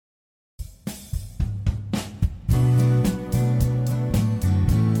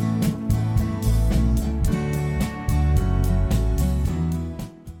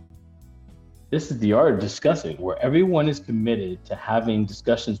This is the art of discussing, where everyone is committed to having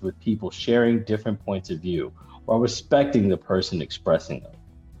discussions with people sharing different points of view while respecting the person expressing them.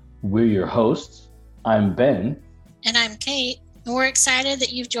 We're your hosts. I'm Ben. And I'm Kate, and we're excited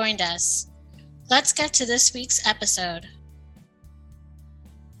that you've joined us. Let's get to this week's episode.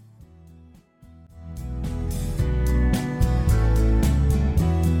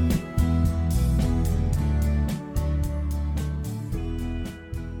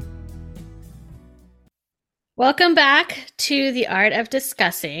 Welcome back to the Art of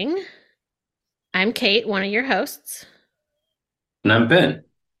Discussing. I'm Kate, one of your hosts. And I'm Ben.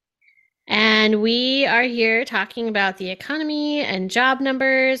 And we are here talking about the economy and job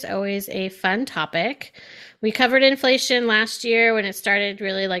numbers, always a fun topic. We covered inflation last year when it started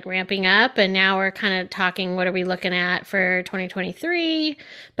really ramping up, and now we're kind of talking what are we looking at for 2023,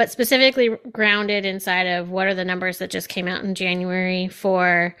 but specifically grounded inside of what are the numbers that just came out in January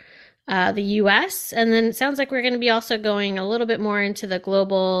for the US. And then it sounds like we're going to be also going a little bit more into the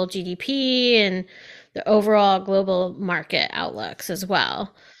global GDP and the overall global market outlooks as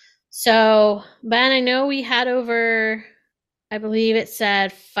well. So, Ben, I know we had over, I believe it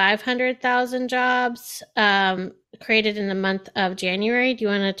said 500,000 jobs created in the month of January. Do you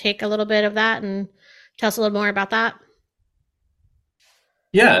want to take a little bit of that and tell us a little more about that?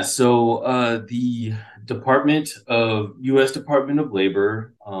 Yeah, so the U.S. Department of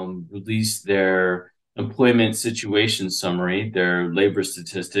Labor released their employment situation summary, their labor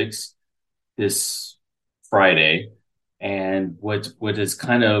statistics this Friday. And what is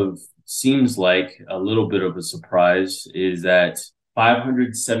kind of seems like a little bit of a surprise is that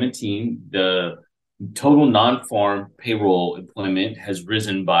 517, the total non-farm payroll employment has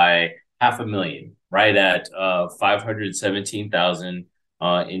risen by 500,000, right at 517,000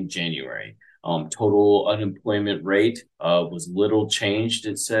 in January. Total unemployment rate was little changed,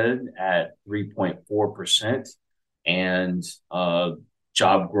 it said, at 3.4%. And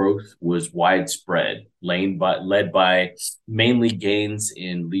job growth was widespread, led by mainly gains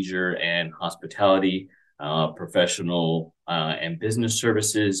in leisure and hospitality, professional and business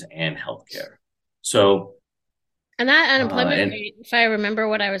services, and healthcare. So, and that unemployment rate, if I remember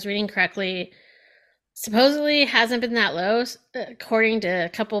what I was reading correctly, supposedly hasn't been that low, according to a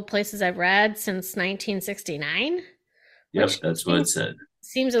couple of places I've read, since 1969. Yep, that's what it said.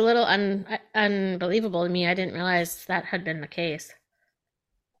 Seems a little unbelievable to me. I didn't realize that had been the case.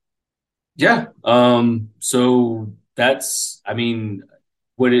 Yeah. So that's, I mean,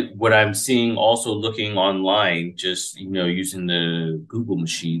 what I'm seeing also looking online, just using the Google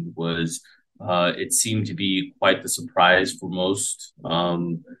machine, was it seemed to be quite the surprise for most.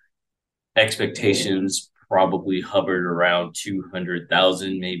 Expectations probably hovered around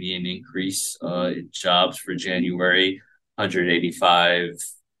 200,000, maybe an increase in jobs for January, 185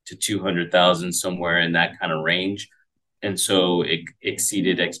 to 200,000, somewhere in that kind of range. And so it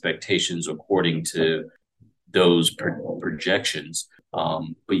exceeded expectations according to those projections.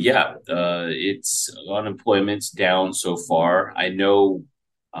 But yeah, it's unemployment's down so far. I know,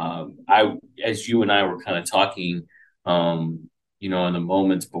 as you and I were kind of talking, in the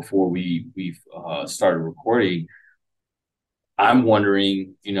moments before we started recording, I'm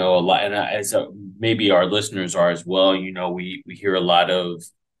wondering, a lot, and as maybe our listeners are as well. We hear a lot of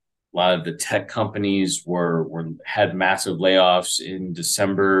the tech companies had massive layoffs in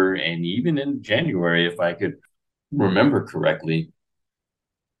December and even in January, if I could remember correctly.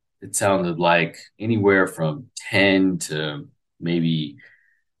 It sounded like anywhere from 10 to maybe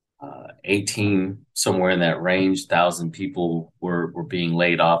 18, somewhere in that range, 1,000 people were being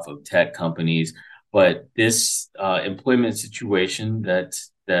laid off of tech companies. But this employment situation that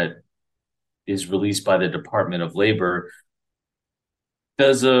is released by the Department of Labor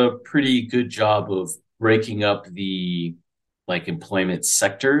does a pretty good job of breaking up the employment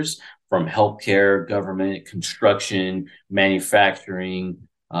sectors from healthcare, government, construction, manufacturing,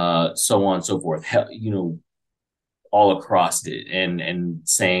 so on and so forth. All across it, and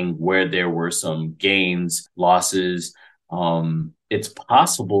saying where there were some gains, losses. It's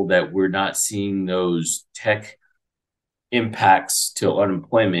possible that we're not seeing those tech impacts to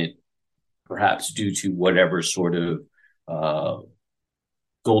unemployment, perhaps due to whatever sort of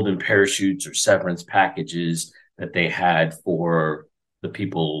golden parachutes or severance packages that they had for the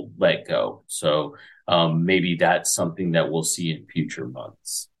people let go. So maybe that's something that we'll see in future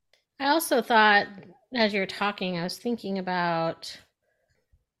months. I also thought, as you're talking, I was thinking about,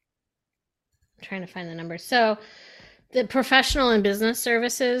 I'm trying to find the numbers. So the professional and business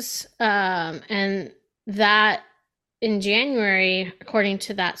services, and that in January, according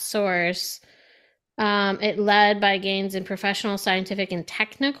to that source, it led by gains in professional, scientific, and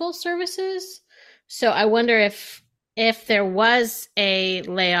technical services. So I wonder if there was a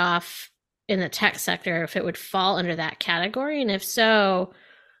layoff in the tech sector, if it would fall under that category, and if so,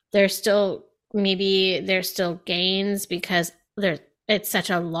 there's still there's still gains because it's such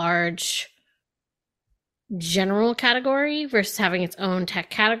a large general category versus having its own tech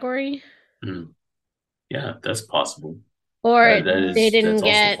category. Mm. Yeah, that's possible. Or they That's didn't also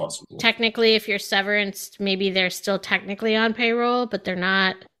get possible. technically, if you're severance, maybe they're still technically on payroll, but they're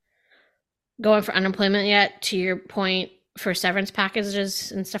not going for unemployment yet, to your point, for severance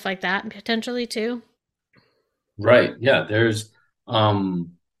packages and stuff like that, potentially too. Right. Yeah.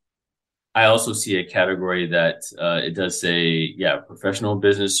 Um, I also see a category that it does say, yeah, professional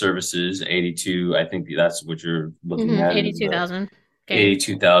business services, 82. I think that's what you're looking Mm-hmm. at is the 82,000 gains.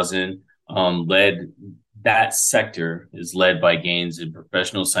 82,000. Led that sector is led by gains in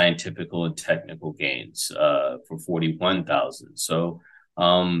professional, scientific, and technical gains for 41,000. So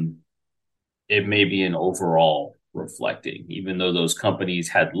it may be an overall reflecting, even though those companies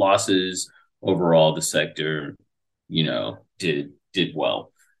had losses, overall the sector, did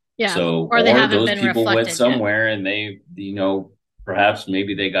well. Yeah. So, Or they or haven't those been people went reflected yet somewhere and they, perhaps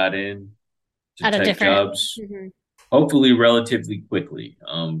maybe they got in to at a tech different. jobs, Mhm. hopefully relatively quickly.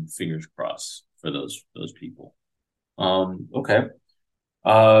 Fingers crossed for those people. Okay.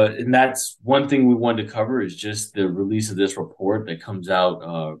 And that's one thing we wanted to cover is just the release of this report that comes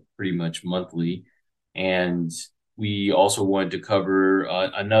out pretty much monthly. And we also wanted to cover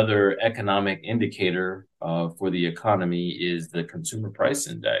another economic indicator for the economy is the consumer price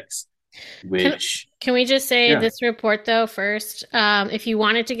index, Can which, can we just say yeah, this report though first? If you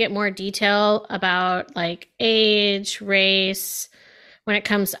wanted to get more detail about like age, race, when it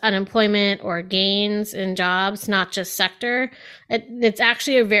comes to unemployment or gains in jobs, not just sector, it's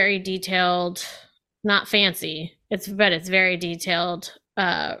actually a very detailed, not fancy. It's very detailed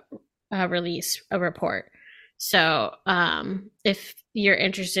release, a report. So if you're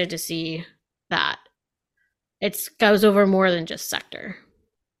interested to see that, it goes over more than just sector.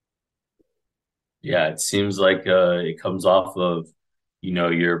 yeah, it seems like it comes off of,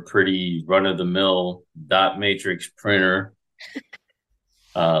 your pretty run-of-the-mill dot matrix printer.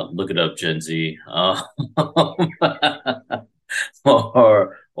 Look it up, Gen Z.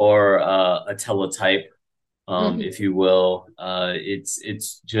 Or a teletype, if Mm-hmm. you will.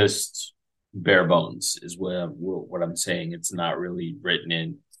 It's just bare bones, is what I'm saying. It's not really written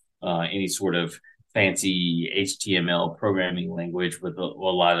in any sort of fancy HTML programming language with a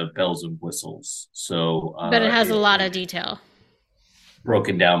lot of bells and whistles. So But it has a lot of it detail.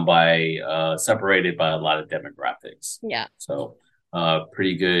 broken down by separated by a lot of demographics. Yeah. So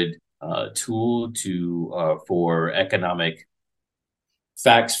pretty good tool to for economic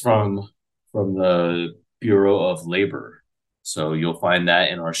facts from the Bureau of Labor. So you'll find that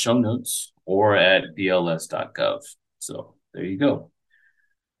in our show notes or at bls.gov. So there you go.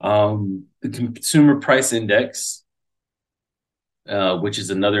 The Consumer Price Index, which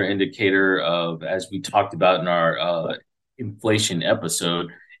is another indicator of, as we talked about in our inflation episode,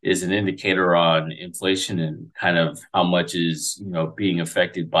 is an indicator on inflation and kind of how much is being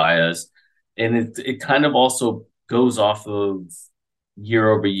affected by us, and it kind of also goes off of year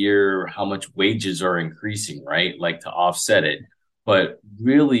over year how much wages are increasing, right? Like to offset it. But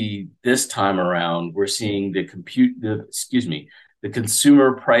really, this time around, we're seeing the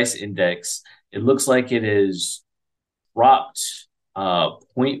consumer price index. It looks like it is dropped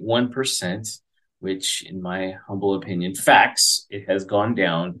 0.1%, which, in my humble opinion, facts, it has gone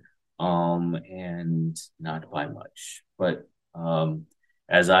down, and not by much. But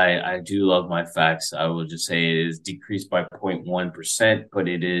as I do love my facts, I will just say it is decreased by 0.1%, but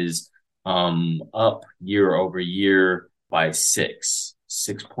it is up year over year by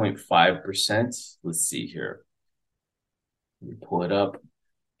 6.5%. Let's see here. Let me pull it up.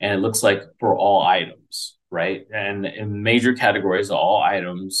 And it looks like for all items, right? And in major categories, all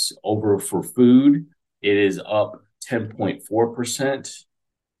items over for food, it is up 10.4%.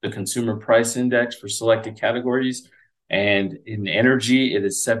 The consumer price index for selected categories. And in energy, it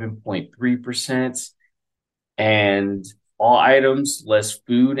is 7.3%. And all items, less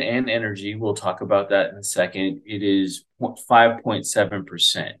food and energy, we'll talk about that in a second, it is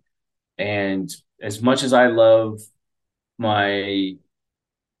 5.7%. And as much as I love my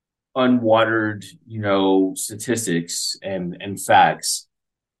unwatered, statistics and facts,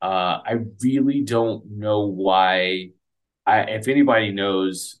 I really don't know why. If anybody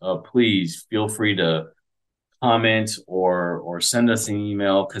knows, please feel free to comment or send us an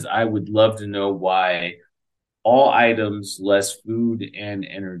email because I would love to know why all items less food and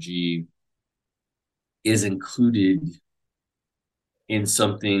energy is included in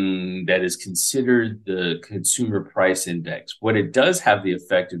something that is considered the consumer price index. What it does have the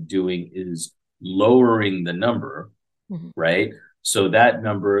effect of doing is lowering the number, Mhm. right? So that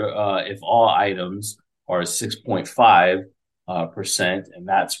number, if all items are 6.5 percent, and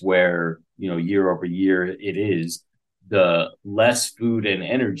that's where, year over year it is, the less food and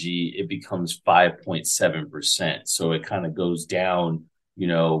energy, it becomes 5.7%. So it kind of goes down,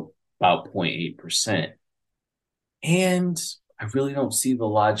 about 0.8%. And I really don't see the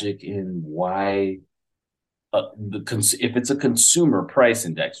logic in why if it's a consumer price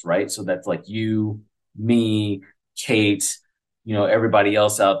index, right? So that's like you, me, Kate, everybody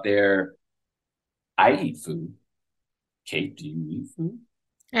else out there. I eat food. Kate, do you eat food?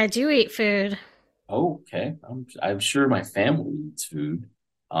 I do eat food. Oh, okay. I'm sure my family eats food.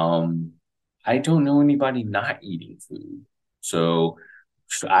 Um, I don't know anybody not eating food. So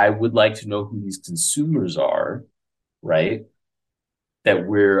I would like to know who these consumers are, right? That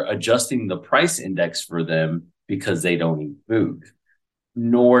we're adjusting the price index for them because they don't eat food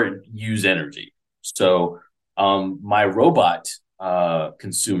nor use energy. So my robot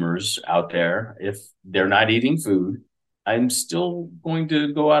consumers out there, if they're not eating food, I'm still going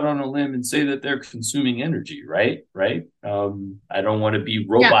to go out on a limb and say that they're consuming energy, right? Right. I don't want to be Yeah.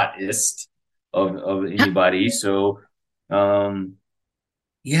 robotist of anybody. So um,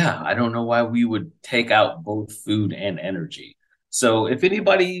 yeah, I don't know why we would take out both food and energy. So if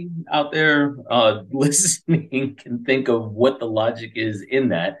anybody out there listening can think of what the logic is in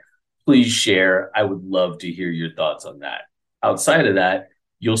that, please share. I would love to hear your thoughts on that. Outside of that,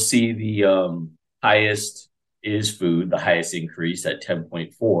 you'll see the highest is food, the highest increase at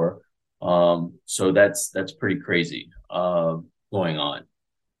 10.4. So that's pretty crazy going on.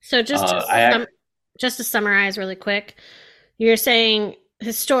 So I just to summarize really quick, you're saying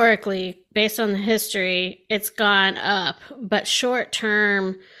historically, based on the history, it's gone up, but short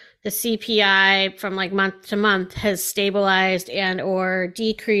term, the CPI from like month to month has stabilized and or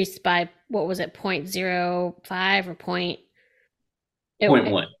decreased by what was it, 0.05 or Point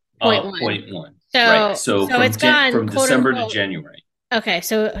one. point one. Point one. Right. So So so it's gone from quote December to unquote. January. Okay,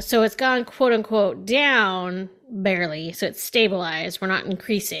 so it's gone quote unquote down barely, so it's stabilized. We're not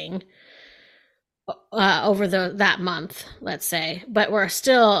increasing over that month, let's say, but we're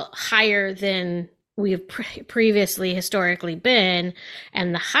still higher than we've previously historically been,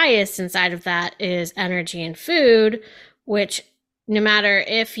 and the highest inside of that is energy and food, which no matter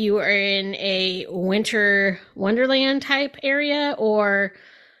if you are in a winter wonderland type area or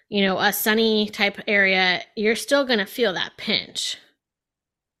a sunny type area, you're still going to feel that pinch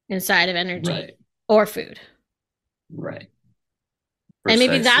inside of energy Right. or food. Right. And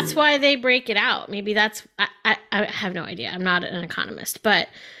maybe that's Precisely. why they break it out. Maybe I have no idea. I'm not an economist, but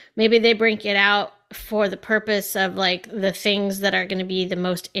maybe they break it out for the purpose of like the things that are going to be the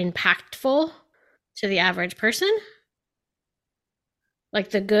most impactful to the average person, like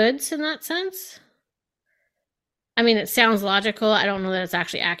the goods in that sense. I mean, it sounds logical. I don't know that it's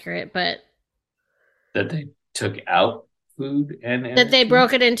actually accurate, but That they took out food and that they energy.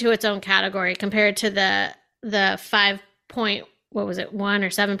 broke it into its own category compared to the 5 point, what was it, 1 or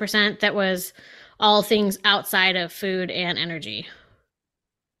 7% that was all things outside of food and energy.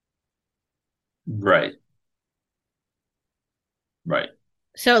 Right. Right.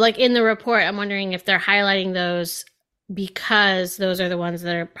 So, like in the report, I'm wondering if they're highlighting those because those are the ones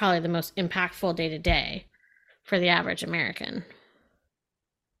that are probably the most impactful day to day for the average American.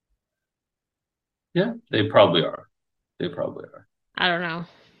 Yeah, they probably are. They probably are. I don't know.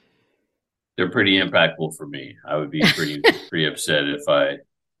 They're pretty impactful for me. I would be pretty upset if I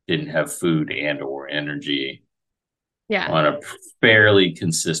didn't have food and or energy Yeah. on a fairly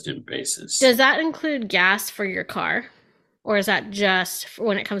consistent basis. Does that include gas for your car? Or is that just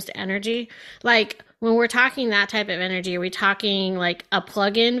when it comes to energy? Like when we're talking that type of energy, are we talking like a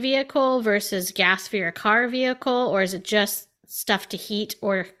plug in vehicle versus gas for your car vehicle? Or is it just stuff to heat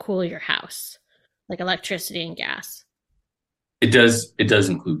or cool your house, like electricity and gas It does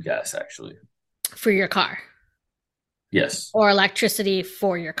include gas actually. for your car Yes. or electricity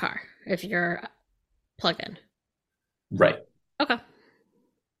for your car if you're plug in? Right. Okay.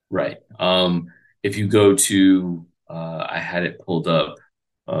 Right. If you go to, I had it pulled up,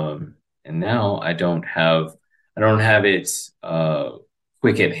 and now I don't have it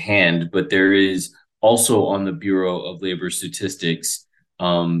quick at hand, but there is also on the Bureau of Labor Statistics,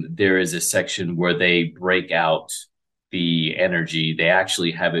 there is a section where they break out the energy. They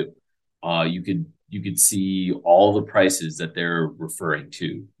actually have it. You could see all the prices that they're referring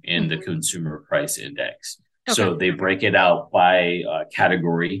to in the Mm-hmm. consumer price index. Okay. So they break it out by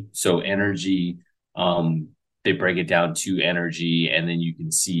category. So energy, um, they break it down to energy, and then you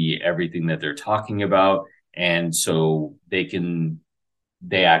can see everything that they're talking about. And so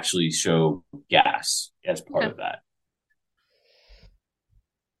they actually show gas as part Okay. of that.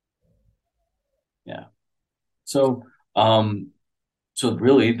 Yeah. So, um, so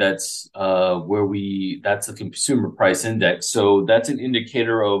really that's the consumer price index. So that's an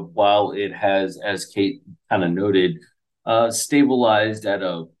indicator of, while it has, as Kate kind of noted, stabilized at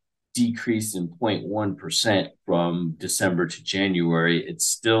a decrease in 0.1% from December to January, it's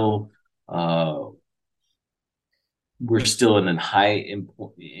still uh, we're still in a high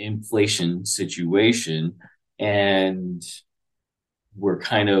inflation situation, and we're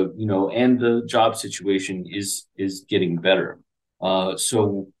kind of, and the job situation is getting better.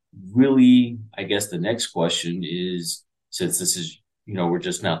 So really, I guess the next question is, since this is, we're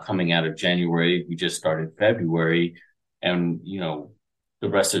just now coming out of January, we just started February, and the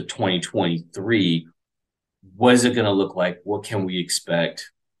rest of 2023, what is it going to look like? What can we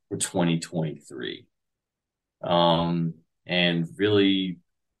expect for 2023? And really,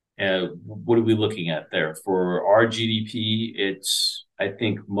 what are we looking at there? For our GDP, it's, I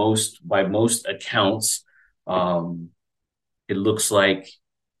think, by most accounts, um, it looks like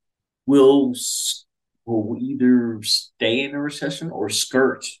we'll we'll either stay in a recession or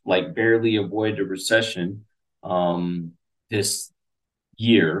skirt, like barely avoid a recession, this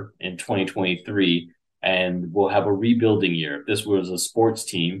year in 2023, and we'll have a rebuilding year. If this was a sports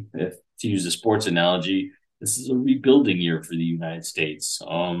team, if to use a sports analogy, this is a rebuilding year for the United States.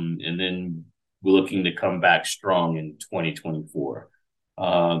 And then we're looking to come back strong in 2024.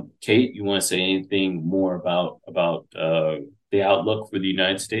 Kate, you want to say anything more about the outlook for the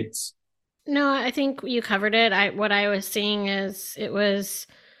United States? No, I think you covered it. What I was seeing is it was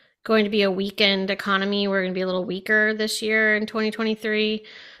going to be a weakened economy. We're going to be a little weaker this year in 2023.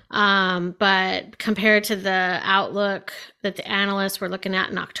 But compared to the outlook that the analysts were looking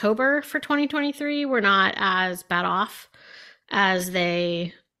at in October for 2023, we're not as bad off as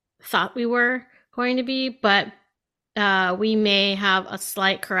they thought we were going to be. But we may have a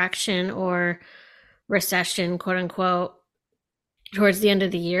slight correction or recession, quote unquote, towards the end of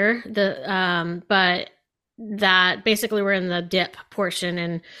the year. But that basically we're in the dip portion,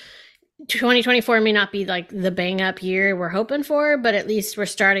 and 2024 may not be like the bang up year we're hoping for, but at least we're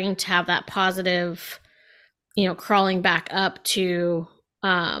starting to have that positive, crawling back up to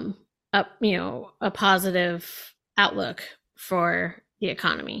a positive outlook for the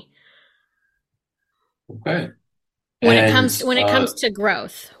economy. Okay. When it And comes when it comes to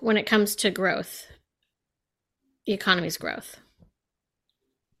growth, the economy's growth.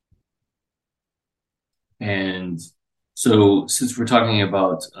 And so, since we're talking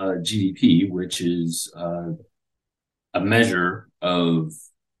about GDP, which is a measure of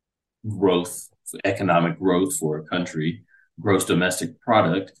growth, economic growth for a country, gross domestic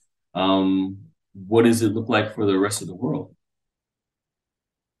product, what does it look like for the rest of the world?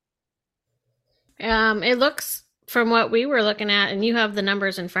 It looks, from what we were looking at, and you have the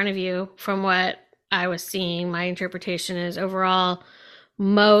numbers in front of you, from what I was seeing, my interpretation is overall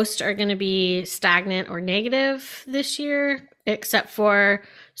most are going to be stagnant or negative this year, except for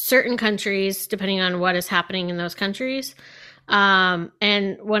certain countries, depending on what is happening in those countries.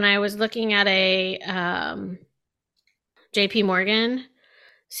 And when I was looking at a JP Morgan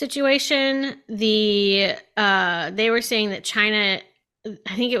situation, they were saying that China,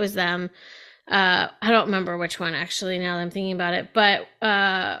 I think it was them, I don't remember which one actually now that I'm thinking about it, but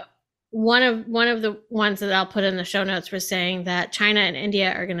one of the ones that I'll put in the show notes was saying that China and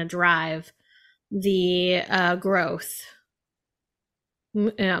India are going to drive the growth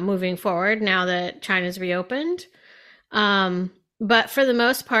moving forward now that China's reopened. But for the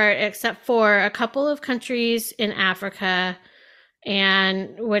most part, except for a couple of countries in Africa,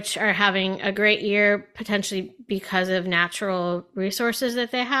 and which are having a great year potentially because of natural resources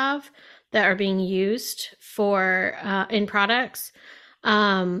that they have that are being used for in products.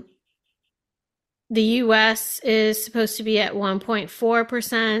 The U.S. is supposed to be at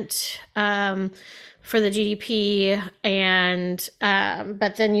 1.4% for the GDP, and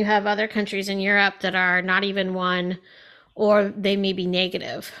but then you have other countries in Europe that are not even one, or they may be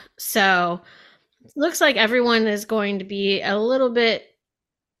negative. So it looks like everyone is going to be a little bit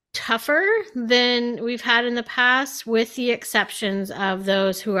tougher than we've had in the past, with the exceptions of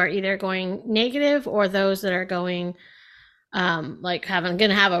those who are either going negative or those that are going going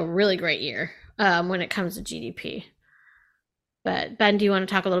to have a really great year when it comes to GDP. But Ben, do you want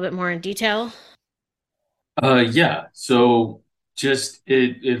to talk a little bit more in detail? Yeah. So just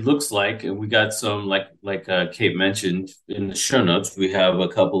it looks like, and we got some, like Kate mentioned in the show notes, we have a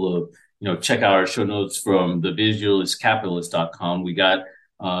couple of check out our show notes from thevisualistcapitalist.com. We got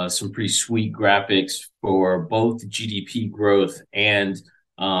some pretty sweet graphics for both GDP growth and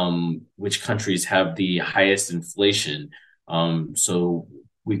which countries have the highest inflation. So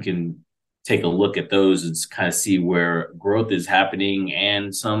we can take a look at those and kind of see where growth is happening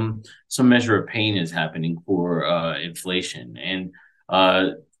and some measure of pain is happening for inflation. And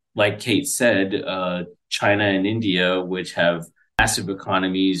like Kate said, China and India, which have massive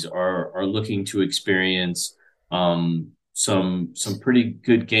economies, are looking to experience some pretty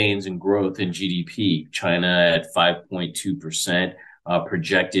good gains and growth in GDP. China at 5.2%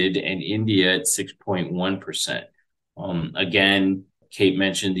 projected, and India at 6.1%. Again, Kate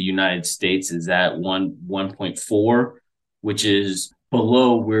mentioned the United States is at 1.4, which is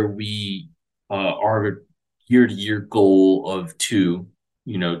below where we our year-to-year goal of 2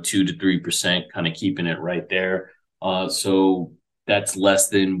 to 3%, kind of keeping it right there. So that's less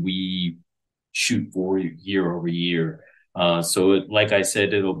than we shoot for year over year. Like I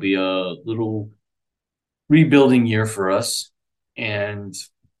said, it'll be a little rebuilding year for us, and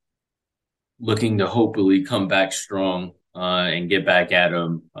looking to hopefully come back strong and get back at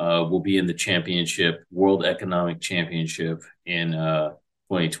them. We'll be in the championship, World Economic Championship in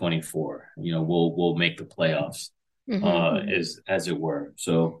 2024. We'll make the playoffs, as it were.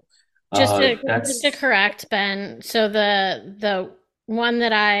 So just to correct, Ben, so the one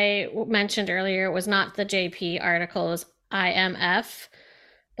that I mentioned earlier was not the JP article, it was IMF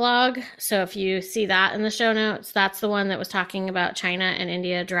blog. So if you see that in the show notes, that's the one that was talking about China and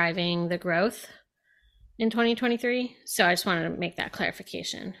India driving the growth in 2023. So I just wanted to make that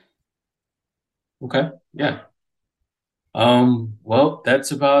clarification. Okay. Yeah. Well,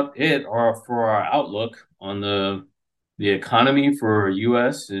 that's about it for our outlook on the economy for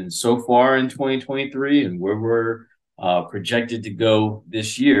US and so far in 2023 and where we're projected to go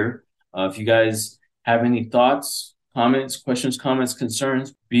this year. If you guys have any thoughts, comments, questions,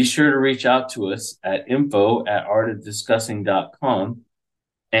 concerns, be sure to reach out to us at info@artofdiscussing.com.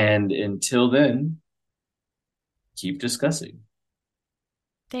 And until then, keep discussing.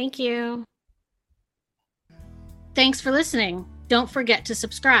 Thank you. Thanks for listening. Don't forget to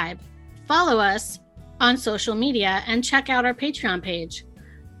subscribe. Follow us on social media and check out our Patreon page.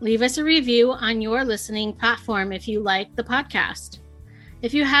 Leave us a review on your listening platform if you like the podcast.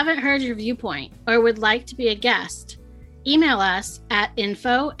 If you haven't heard your viewpoint or would like to be a guest, email us at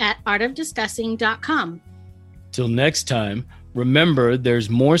info@artofdiscussing.com. Till next time, remember there's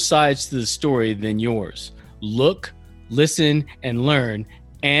more sides to the story than yours. Look, listen, and learn,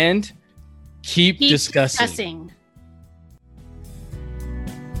 and keep discussing.